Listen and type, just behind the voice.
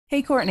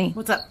Hey, Courtney.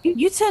 What's up?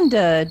 You tend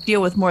to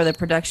deal with more of the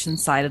production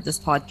side of this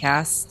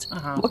podcast.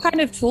 Uh-huh. What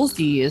kind of tools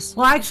do you use?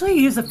 Well, I actually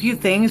use a few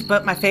things,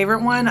 but my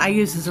favorite one I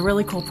use is a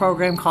really cool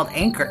program called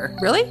Anchor.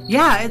 Really?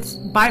 Yeah, it's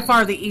by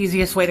far the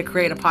easiest way to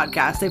create a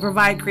podcast. They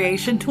provide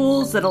creation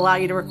tools that allow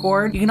you to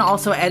record. You can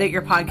also edit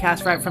your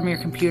podcast right from your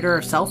computer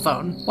or cell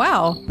phone.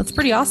 Wow, that's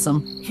pretty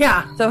awesome.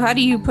 Yeah. So, how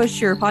do you push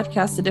your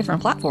podcast to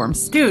different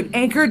platforms? Dude,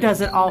 Anchor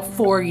does it all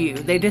for you.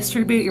 They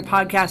distribute your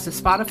podcast to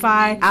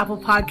Spotify, Apple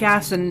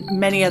Podcasts, and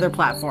many other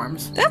platforms.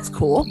 That's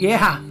cool.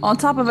 Yeah. On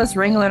top of us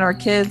wrangling our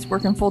kids,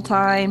 working full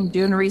time,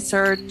 doing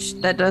research,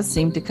 that does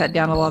seem to cut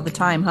down a lot of the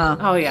time, huh?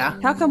 Oh, yeah.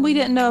 How come we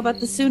didn't know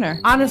about this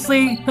sooner?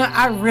 Honestly,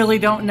 I really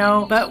don't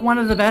know, but one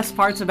of the best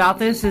parts about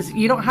this is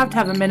you don't have to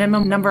have a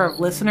minimum number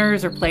of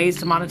listeners or plays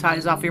to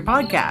monetize off your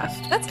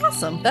podcast. That's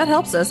awesome. That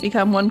helps us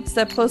become one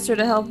step closer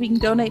to helping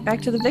donate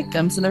back to the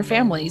victims and their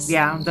families.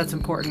 Yeah, that's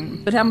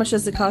important. But how much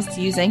does it cost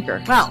to use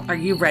Anchor? Well, are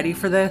you ready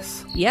for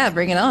this? Yeah,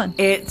 bring it on.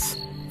 It's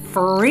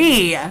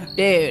free.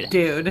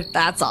 Dude,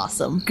 that's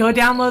awesome. Go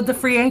download the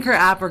free Anchor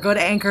app or go to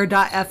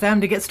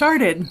anchor.fm to get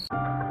started.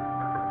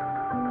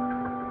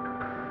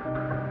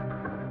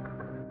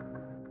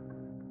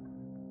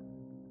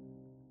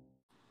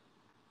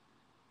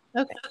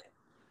 Okay.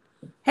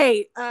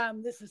 Hey,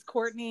 this is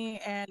Courtney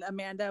and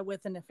Amanda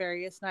with the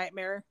Nefarious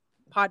Nightmare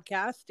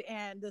podcast,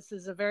 and this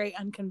is a very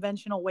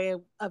unconventional way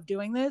of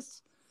doing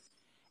this.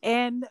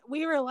 And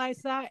we realize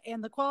that,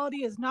 and the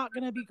quality is not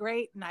going to be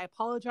great, and I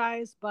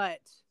apologize, but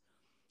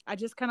I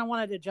just kind of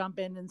wanted to jump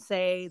in and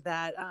say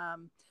that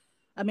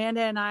Amanda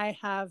and I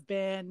have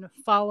been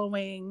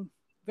following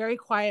very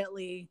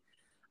quietly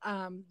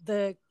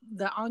the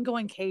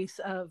ongoing case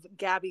of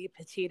Gabby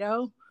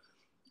Petito,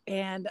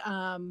 and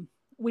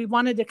we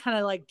wanted to kind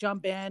of like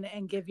jump in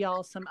and give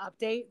y'all some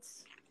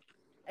updates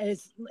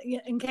as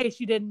in case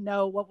you didn't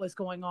know what was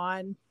going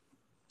on.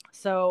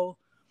 So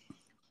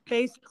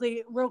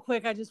basically, real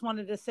quick, I just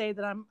wanted to say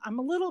that I'm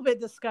a little bit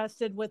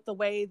disgusted with the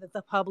way that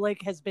the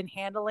public has been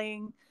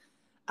handling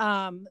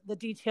the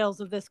details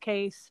of this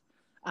case.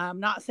 I'm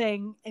not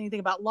saying anything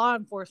about law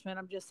enforcement.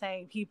 I'm just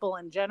saying people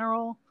in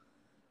general.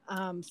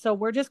 So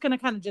we're just going to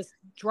kind of just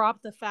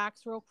drop the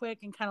facts real quick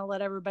and kind of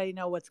let everybody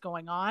know what's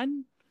going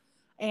on.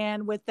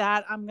 And with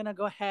that, I'm going to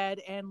go ahead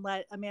and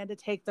let Amanda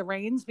take the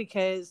reins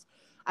because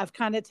I've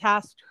kind of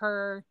tasked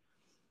her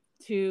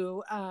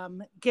to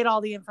get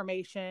all the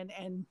information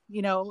and,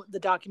 you know, the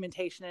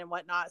documentation and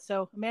whatnot.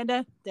 So,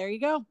 Amanda, there you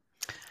go.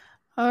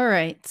 All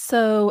right.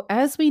 So,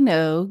 as we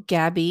know,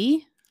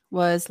 Gabby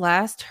was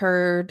last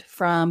heard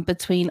from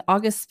between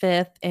August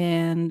 5th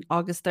and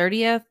August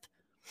 30th.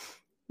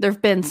 There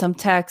have been some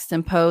texts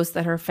and posts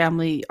that her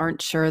family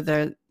aren't sure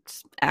that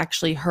it's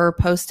actually her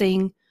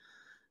posting.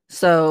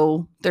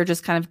 So they're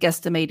just kind of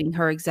guesstimating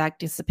her exact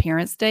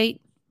disappearance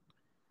date.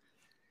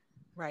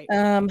 Right.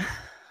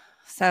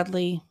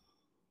 Sadly,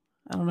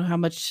 I don't know how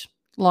much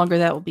longer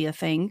that will be a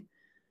thing.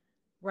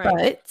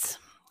 Right. But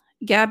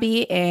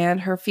Gabby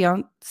and her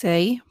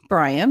fiance,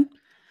 Brian,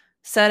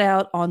 set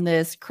out on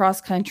this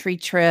cross-country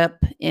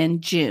trip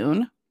in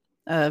June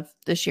of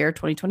this year,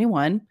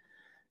 2021,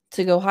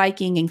 to go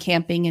hiking and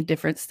camping in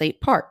different state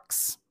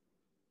parks.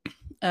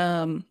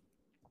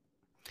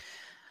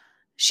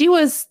 She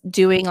was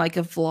doing like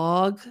a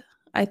vlog,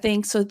 I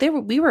think. So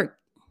we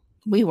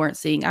weren't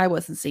seeing, I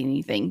wasn't seeing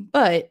anything,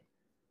 but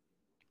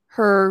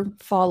her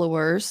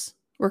followers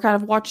were kind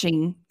of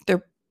watching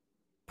their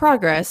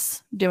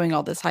progress doing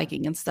all this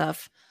hiking and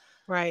stuff.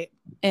 Right.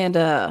 And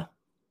I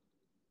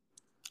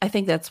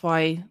think that's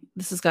why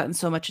this has gotten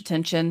so much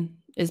attention,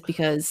 is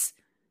because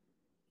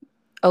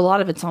a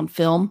lot of it's on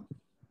film.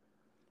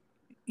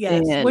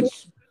 Yes,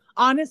 which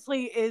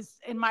honestly is,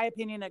 in my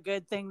opinion, a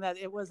good thing that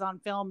it was on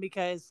film,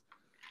 because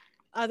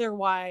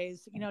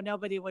otherwise, you know,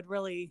 nobody would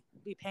really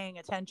be paying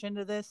attention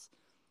to this.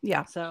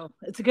 Yeah. So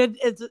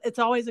it's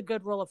always a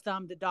good rule of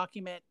thumb to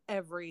document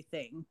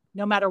everything,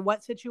 no matter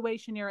what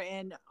situation you're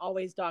in.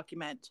 Always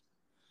document.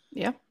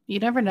 Yeah, you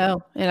never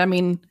know. And I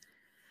mean,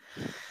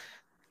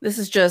 this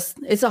is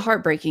it's a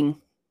heartbreaking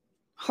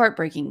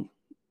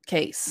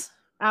case.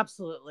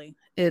 Absolutely.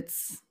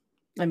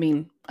 I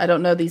mean, I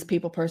don't know these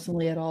people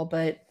personally at all,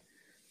 but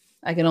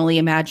I can only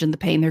imagine the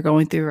pain they're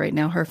going through right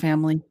now, her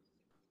family.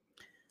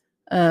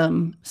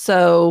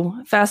 So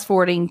fast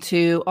forwarding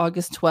to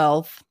August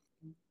 12th,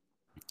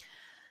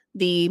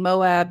 the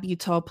Moab,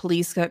 Utah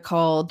police got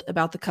called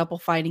about the couple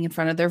fighting in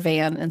front of their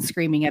van and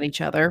screaming at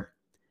each other.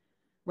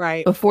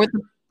 Right. Before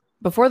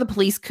the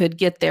police could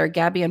get there,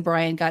 Gabby and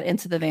Brian got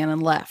into the van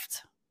and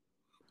left.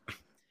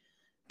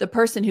 The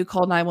person who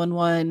called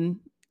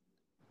 911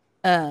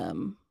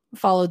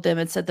 followed them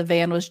and said the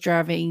van was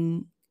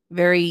driving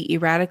very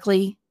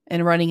erratically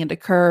and running into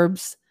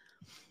curbs.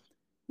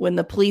 When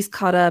the police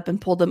caught up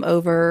and pulled them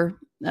over,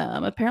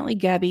 apparently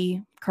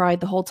Gabby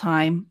cried the whole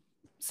time.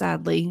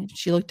 Sadly,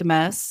 she looked a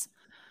mess.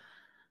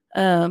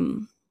 I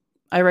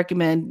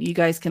recommend you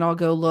guys can all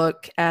go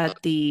look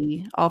at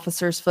the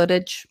officers'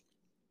 footage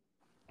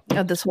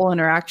of this whole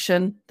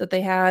interaction that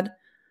they had.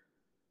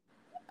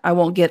 I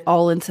won't get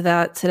all into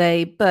that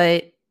today,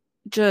 but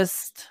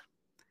just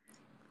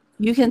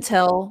You can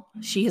tell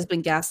she has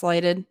been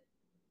gaslighted,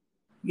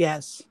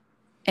 Yes.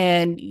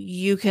 and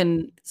you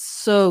can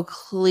so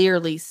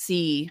clearly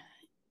see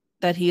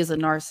that he is a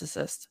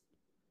narcissist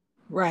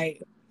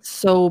Right.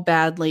 so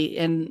badly.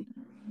 And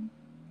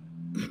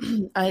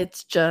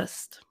it's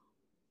just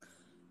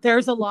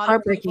There's a lot of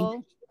heartbreaking.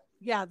 people.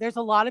 Yeah, there's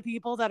a lot of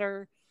people that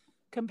are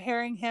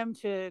comparing him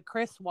to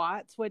Chris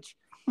Watts, which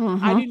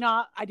Mm-hmm.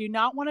 I do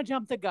not want to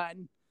jump the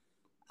gun.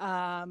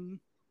 Um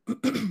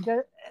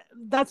that,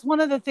 that's one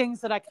of the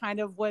things that I kind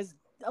of was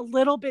a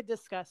little bit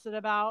disgusted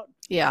about,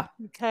 Yeah,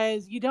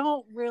 because we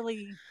don't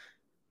really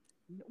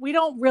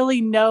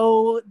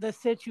know the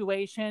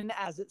situation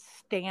as it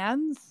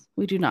stands.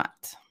 we do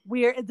not.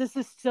 This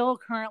is still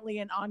currently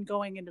an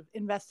ongoing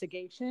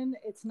investigation.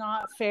 It's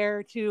not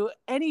fair to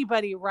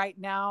anybody right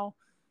now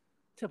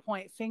to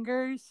point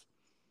fingers,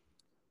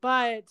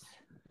 but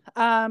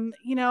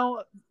you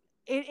know,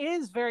 it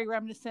is very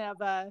reminiscent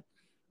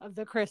of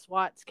the Chris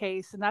Watts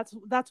case, and that's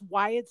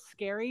why it's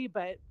scary.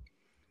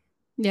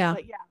 Yeah.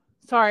 But yeah,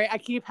 sorry, I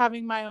keep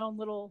having my own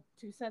little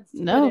 2 cents to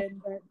put No,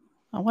 in, but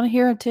I want to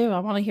hear it too. I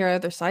want to hear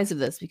other sides of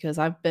this because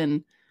I've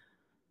been,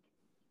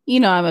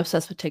 I'm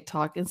obsessed with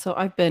TikTok. And so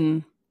I've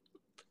been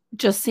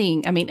just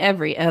seeing, I mean,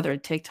 every other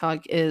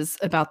TikTok is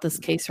about this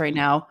case right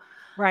now.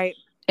 right,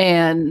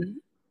 And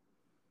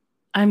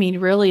I mean,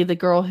 really, the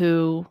girl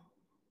who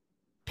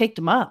picked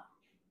him up.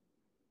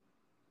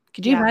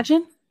 Could you yeah,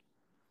 imagine?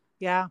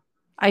 yeah,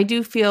 I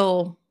do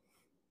feel,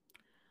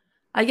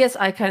 I guess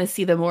I kind of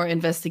see the more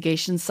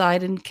investigation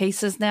side in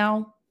cases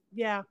now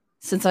yeah,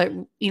 since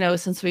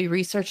since we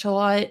research a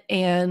lot.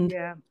 And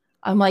yeah,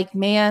 I'm like,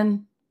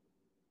 man,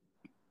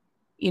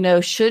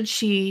 should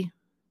she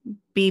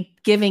be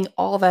giving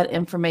all that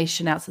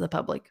information out to the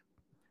public?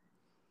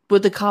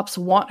 Would the cops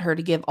want her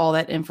to give all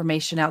that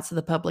information out to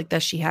the public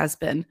that she has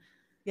been?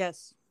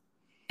 yes,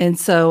 And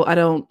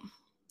so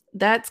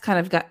that's kind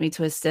of got me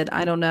twisted.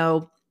 I don't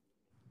know,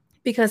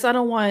 because I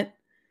don't want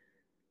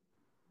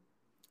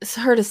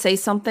her to say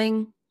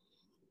something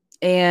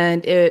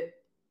and it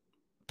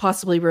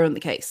possibly ruin the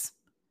case.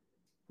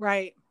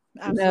 right,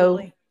 No,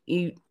 absolutely,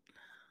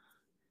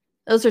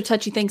 those are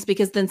touchy things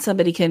because then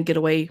somebody can get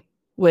away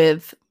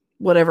with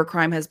whatever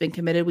crime has been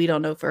committed. We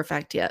don't know for a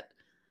fact yet.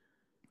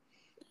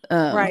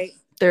 right.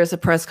 There's a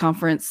press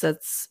conference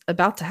that's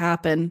about to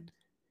happen.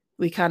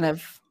 We kind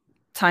of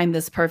timed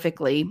this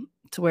perfectly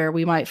to where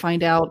we might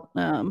find out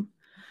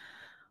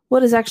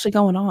what is actually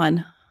going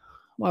on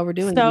while we're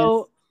doing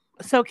this.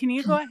 So, can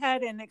you go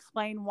ahead and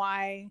explain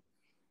why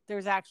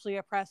there's actually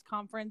a press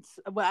conference?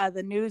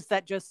 The news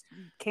that just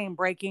came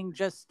breaking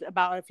just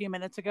about a few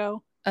minutes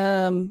ago.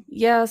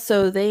 Yeah,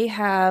 so they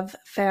have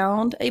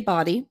found a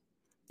body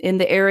in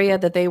the area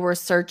that they were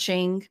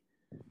searching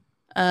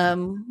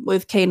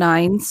with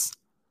canines.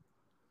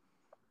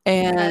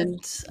 Okay.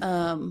 And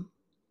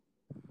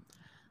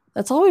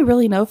that's all we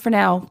really know for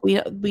now.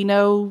 We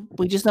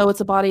just know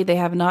it's a body. They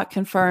have not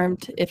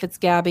confirmed if it's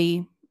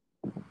Gabby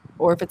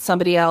or if it's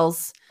somebody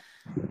else.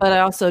 But I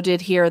also did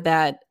hear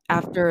that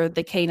after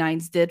the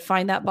canines did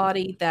find that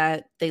body,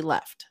 that they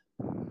left.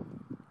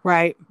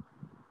 Right.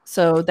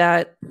 So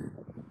that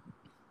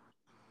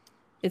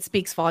it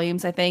speaks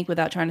volumes, I think,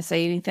 without trying to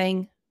say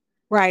anything.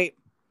 Right.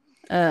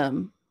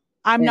 Um,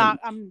 I'm and not.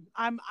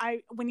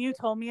 I when you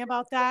told me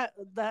about that,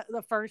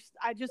 the first,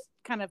 I just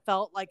kind of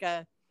felt like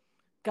a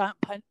gut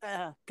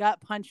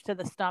punch to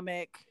the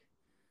stomach.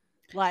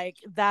 Like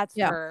that's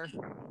yeah, her.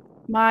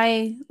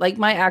 my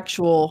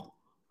actual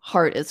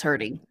heart is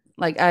hurting.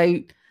 Like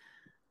I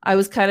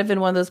was kind of in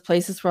one of those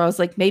places where I was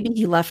like, maybe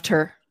he left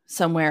her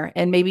somewhere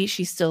and maybe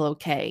she's still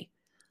okay.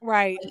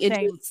 Right. Like,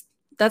 Same.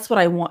 that's what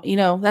I want.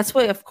 That's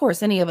what, of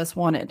course, any of us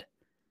wanted.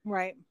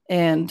 Right.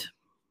 And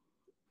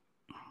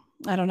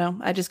I don't know.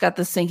 I just got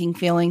this sinking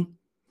feeling.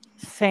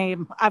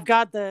 Same. I've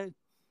got the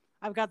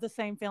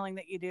same feeling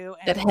that you do,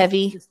 That and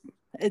heavy.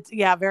 it's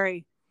yeah,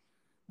 very,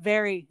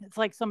 very. It's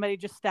like somebody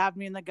just stabbed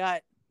me in the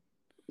gut.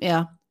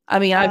 Yeah. I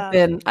mean,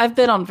 Um, I've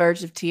been on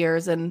verge of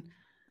tears, and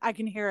I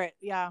can hear it.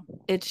 Yeah.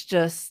 it's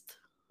just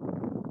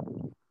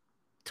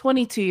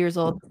 22 years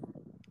old.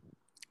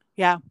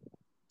 Yeah.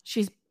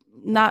 She's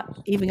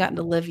not even gotten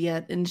to live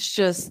yet. And it's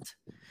just,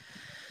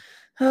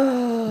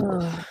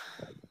 oh.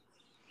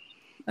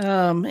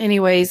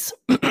 Anyways,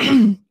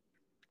 to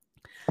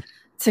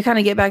kind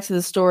of get back to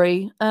the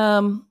story,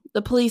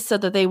 the police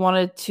said that they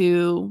wanted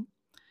the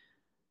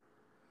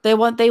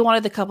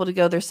couple to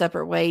go their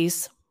separate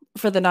ways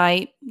for the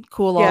night,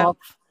 cool Yeah.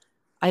 off.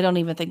 I don't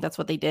even think that's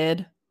what they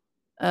did.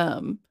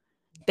 Um,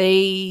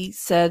 they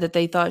said that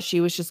they thought she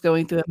was just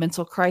going through a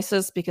mental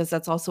crisis because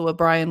that's also what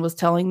Brian was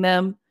telling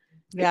them,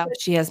 Yeah.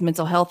 because she has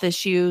mental health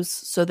issues.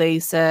 So they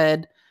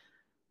said,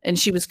 and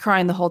she was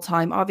crying the whole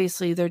time.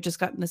 Obviously, they're just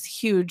gotten this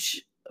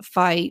huge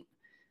fight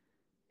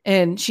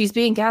and she's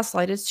being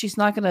gaslighted. She's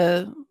not going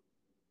to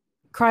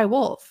cry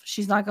wolf.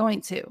 She's not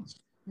going to.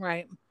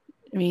 Right.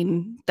 I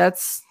mean,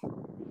 that's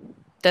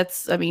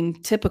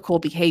typical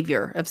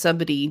behavior of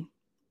somebody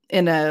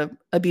in a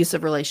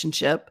abusive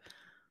relationship.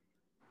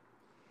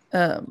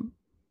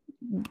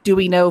 Do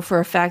we know for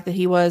a fact that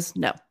he was?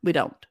 No, we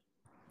don't.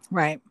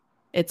 Right.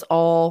 It's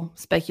all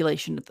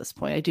speculation at this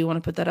point. I do want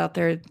to put that out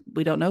there.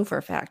 We don't know for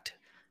a fact.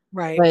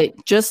 Right.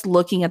 But just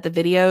looking at the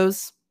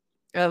videos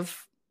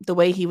of the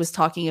way he was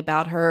talking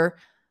about her,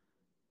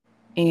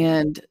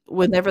 and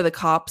whenever the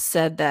cops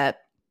said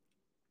that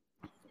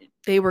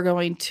they were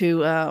going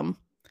to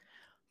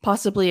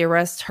possibly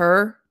arrest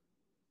her,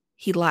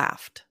 he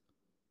laughed.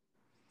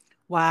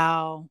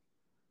 Wow.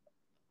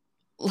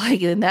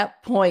 Like in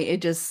that point,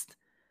 it just,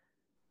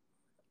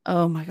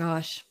 oh my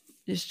gosh,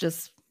 it's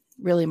just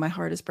really my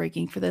heart is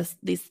breaking for this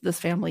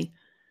family.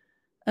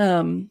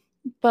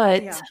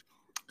 But Yeah.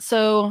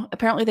 so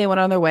apparently they went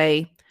on their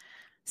way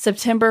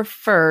September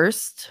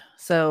 1st.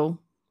 So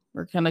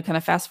we're going to kind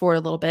of fast forward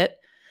a little bit.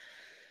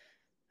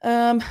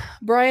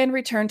 Brian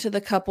returned to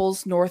the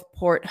couple's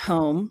Northport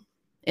home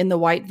in the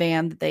white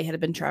van that they had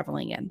been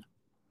traveling in,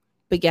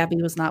 but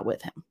Gabby was not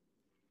with him.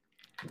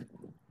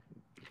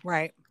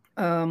 Right.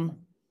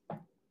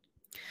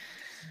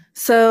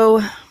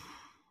 So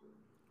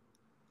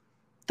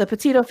the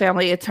Petito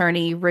family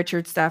attorney,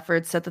 Richard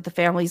Stafford, said that the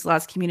family's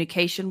last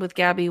communication with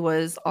Gabby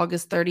was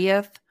August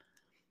 30th,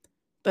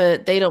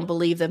 but they don't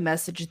believe the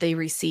message they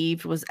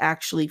received was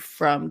actually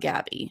from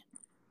Gabby.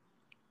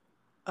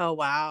 Oh,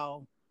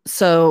 wow.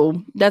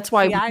 So that's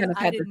why See, we kind of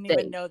I had this didn't even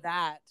date. know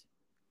that.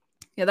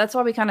 Yeah, that's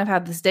why we kind of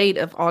had this date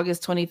of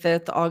August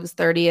 25th to August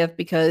 30th,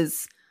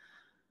 because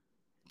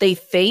they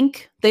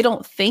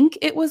don't think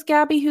it was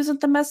Gabby who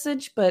sent the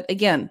message, but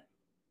again,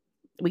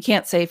 we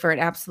can't say for an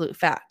absolute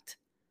fact.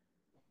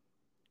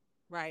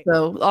 Right.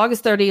 So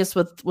August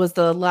 30th was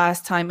the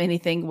last time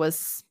anything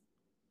was,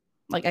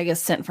 like, I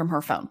guess, sent from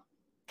her phone.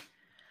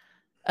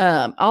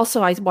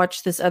 Also, I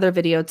watched this other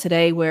video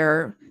today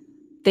where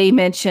they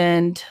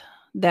mentioned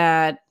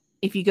that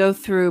if you go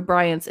through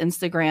Brian's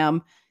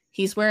Instagram,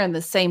 he's wearing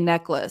the same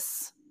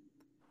necklace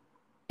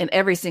in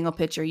every single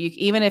picture.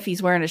 Even if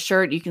he's wearing a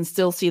shirt, you can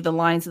still see the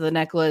lines of the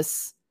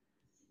necklace,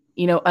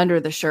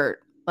 under the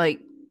shirt. Like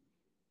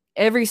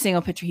every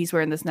single picture he's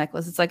wearing this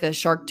necklace. It's like a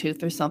shark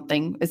tooth or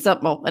something. It's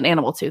an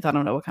animal tooth. I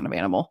don't know what kind of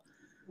animal.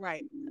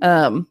 Right.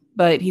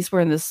 But he's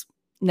wearing this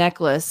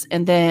necklace,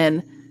 and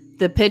then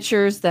the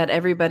pictures that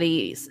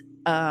everybody's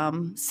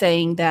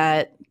saying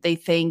that they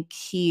think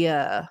he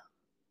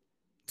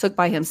took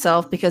by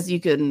himself, because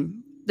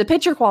the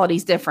picture quality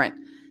is different.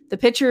 The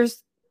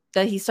pictures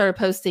that he started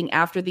posting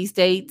after these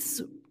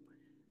dates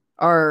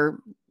are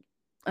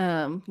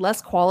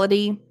less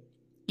quality.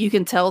 You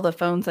can tell the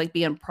phone's like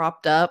being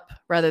propped up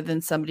rather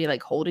than somebody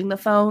like holding the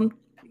phone.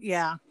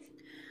 Yeah.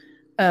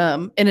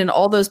 And in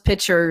all those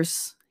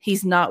pictures,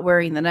 he's not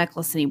wearing the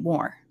necklace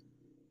anymore.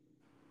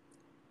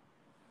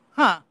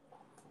 Huh.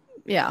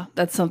 Yeah,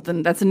 that's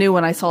a new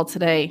one I saw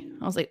today.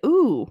 I was like,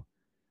 ooh.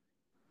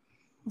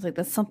 I was like,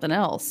 that's something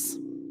else.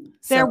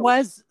 There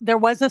So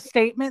was a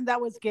statement that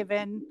was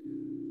given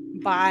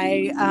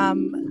by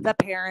the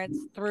parents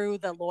through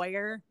the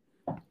lawyer.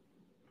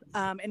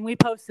 And we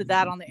posted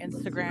that on the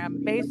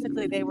Instagram.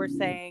 Basically, they were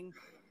saying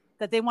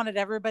that they wanted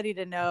everybody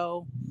to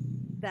know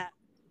that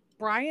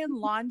Brian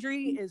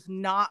Laundrie is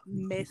not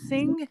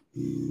missing.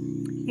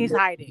 He's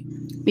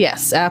hiding.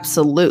 yes,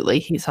 absolutely,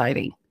 he's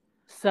hiding.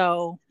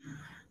 So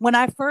when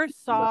I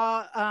first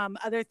saw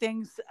other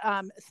things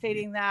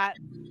stating that,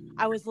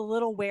 I was a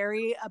little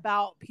wary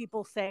about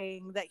people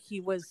saying that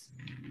he was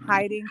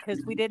hiding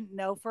because we didn't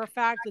know for a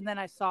fact. And then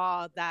I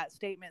saw that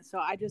statement.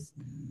 So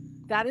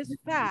that is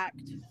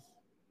fact,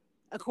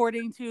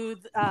 according to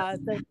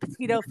the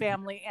Petito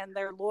family and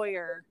their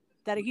lawyer,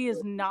 that he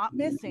is not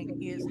missing.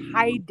 He is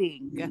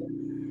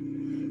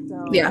hiding.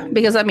 So, Yeah,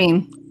 because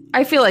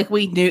I feel like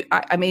we knew.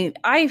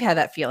 I've had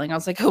that feeling. I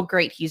was like, oh,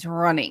 great, he's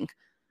running.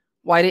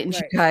 Why didn't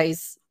you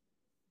guys,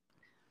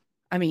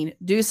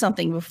 do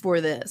something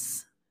before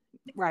this?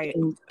 Right.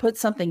 And put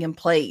something in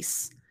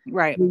place.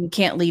 Right. You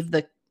can't leave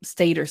the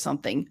state or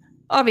something.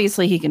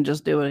 Obviously, he can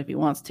just do it if he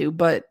wants to,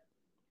 but,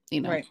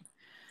 Right.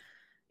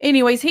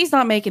 Anyways, he's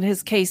not making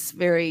his case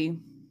very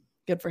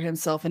good for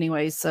himself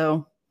anyways,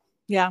 so.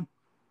 Yeah.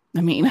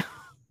 I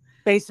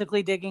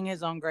Basically digging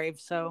his own grave,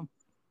 so.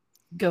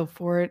 Go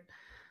for it.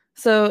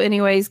 So,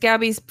 anyways,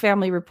 Gabby's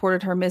family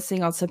reported her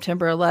missing on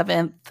September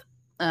 11th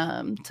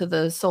to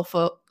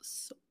the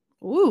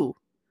Ooh,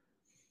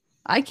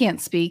 I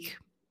can't speak.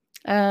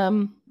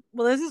 Well,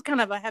 this is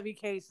kind of a heavy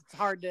case. It's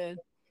hard to.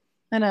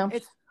 I know.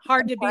 It's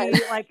hard to be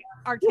like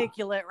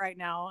articulate right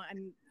now,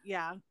 and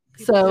yeah,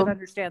 people should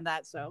understand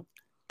that. So,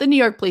 the New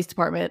York Police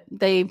Department,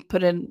 they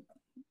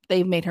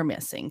made her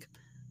missing.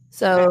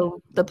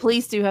 So the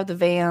police do have the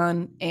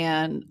van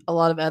and a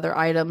lot of other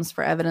items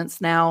for evidence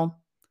now.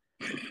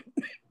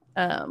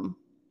 I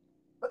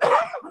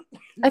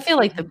feel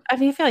like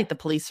the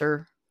police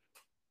are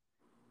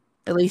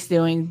at least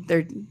doing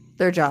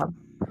their job.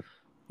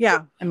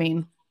 Yeah.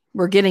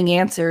 We're getting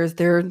answers.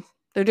 They're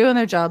doing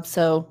their job,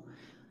 so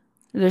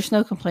there's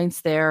no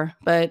complaints there.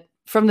 But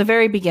from the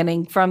very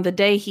beginning, from the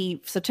day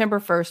September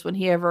 1st, when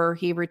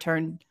he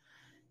returned,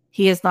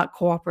 he has not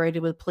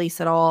cooperated with police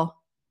at all.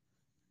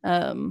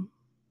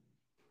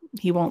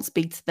 He won't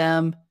speak to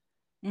them.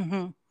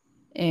 Mm-hmm.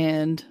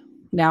 And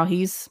now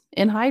he's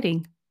in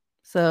hiding.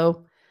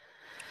 So,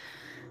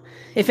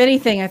 if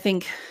anything, I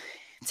think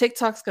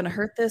TikTok's going to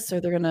hurt this, or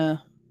they're going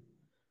to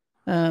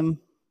um,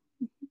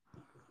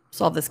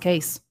 solve this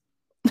case.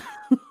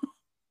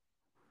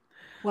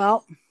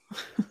 Well,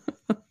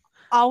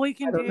 all we I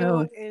can don't do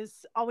know.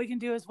 is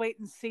wait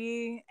and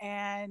see.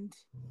 And,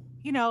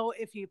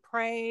 if you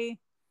pray,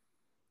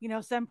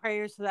 send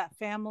prayers to that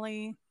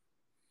family.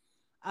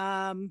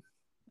 And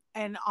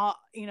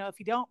if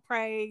you don't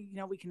pray,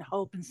 we can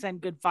hope and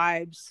send good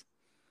vibes,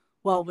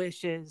 well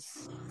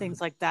wishes,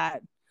 things like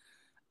that.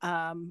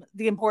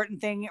 The important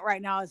thing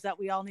right now is that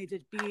we all need to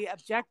be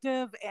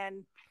objective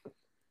and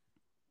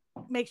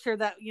make sure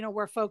that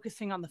we're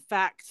focusing on the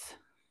facts.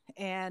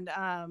 And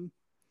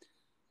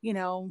you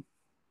know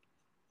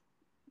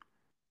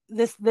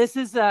this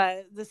is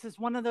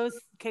one of those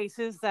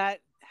cases that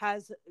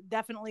has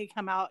definitely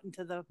come out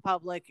into the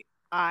public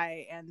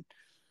eye. And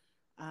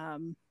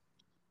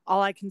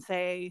all I can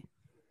say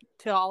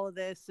to all of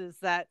this is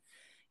that,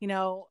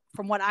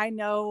 from what I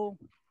know,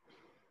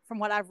 from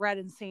what I've read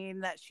and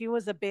seen, that she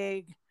was a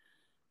big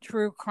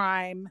true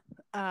crime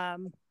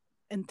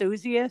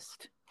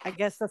enthusiast. I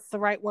guess that's the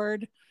right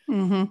word.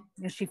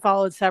 Mm-hmm. She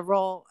followed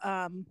several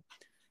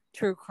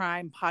true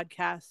crime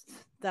podcasts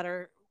that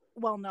are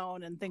well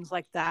known and things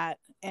like that.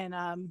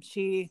 And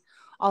she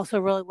also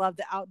really loved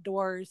the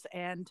outdoors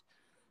and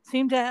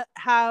seemed to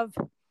have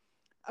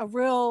a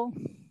real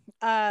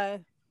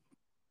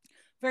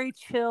very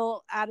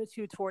chill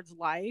attitude towards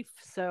life.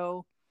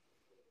 So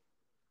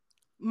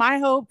my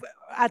hope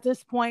at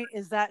this point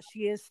is that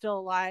she is still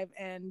alive.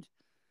 And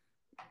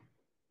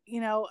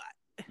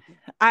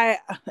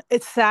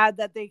it's sad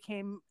that they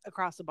came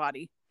across a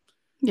body.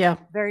 Yeah.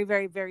 Very,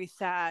 very, very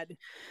sad.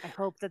 I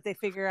hope that they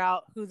figure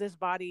out who this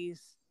body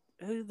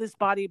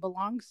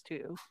belongs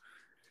to.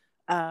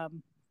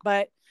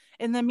 But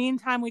in the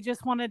meantime, we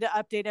just wanted to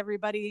update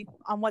everybody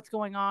on what's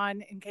going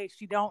on in case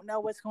you don't know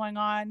what's going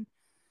on.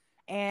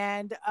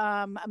 And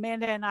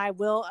Amanda and I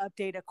will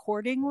update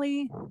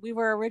accordingly. We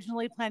were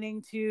originally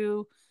planning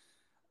to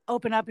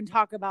open up and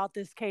talk about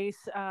this case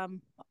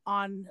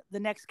on the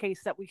next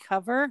case that we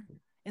cover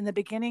in the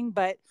beginning,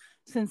 but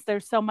since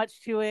there's so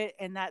much to it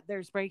and that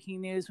there's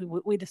breaking news,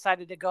 we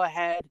decided to go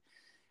ahead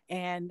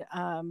and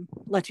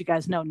let you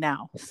guys know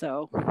now.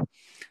 So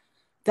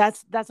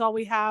that's all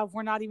we have.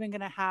 We're not even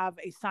going to have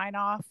a sign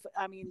off.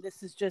 I mean,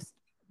 this is just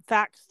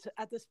facts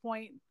at this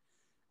point.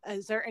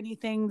 Is there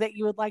anything that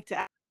you would like to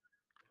add?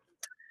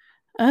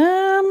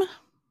 I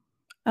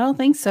don't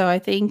think so. I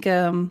think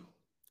the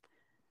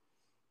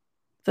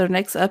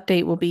next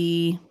update will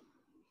be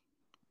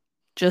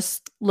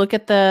just look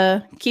at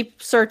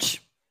keep searching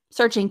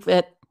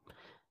it,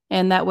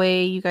 and that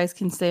way you guys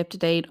can stay up to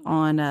date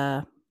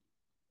on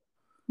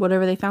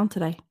whatever they found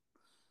today.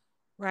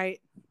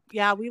 Right.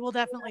 Yeah, we will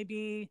definitely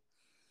be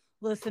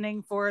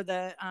listening for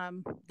the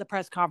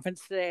press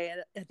conference today.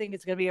 I think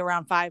it's going to be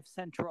around 5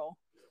 Central.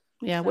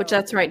 Yeah, so, which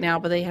that's right now,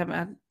 but they haven't.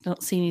 I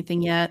don't see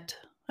anything yet.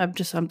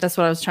 That's what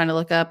I was trying to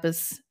look up,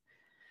 is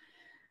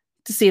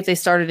to see if they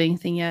started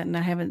anything yet, and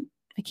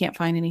I can't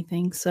find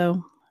anything. So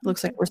it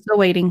looks like we're still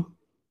waiting.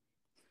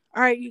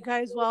 All right, you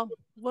guys. Well,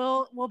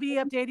 we'll be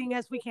updating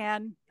as we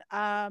can.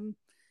 In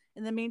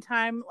the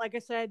meantime, like I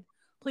said,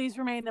 please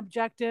remain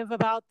objective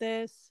about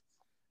this.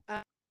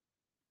 Don't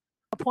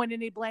point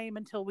any blame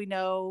until we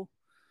know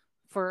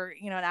for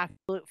an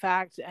absolute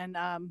fact. And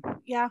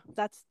yeah,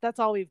 that's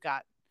all we've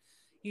got.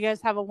 You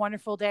guys have a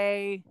wonderful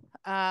day.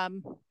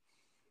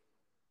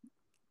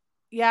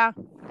 Yeah.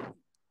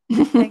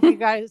 Thank you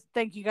guys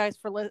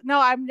for listening.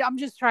 No, I'm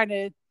just trying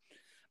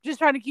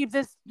to keep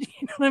this, you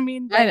know what I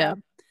mean? But, I know.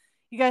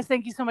 You guys,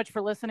 thank you so much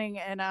for listening.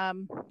 And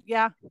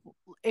yeah,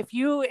 if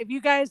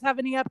you guys have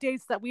any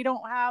updates that we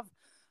don't have,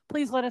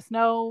 please let us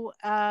know.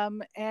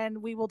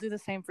 And we will do the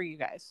same for you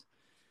guys.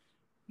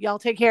 Y'all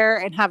take care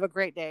and have a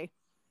great day.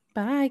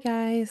 Bye,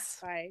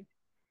 guys.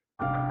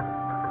 Bye.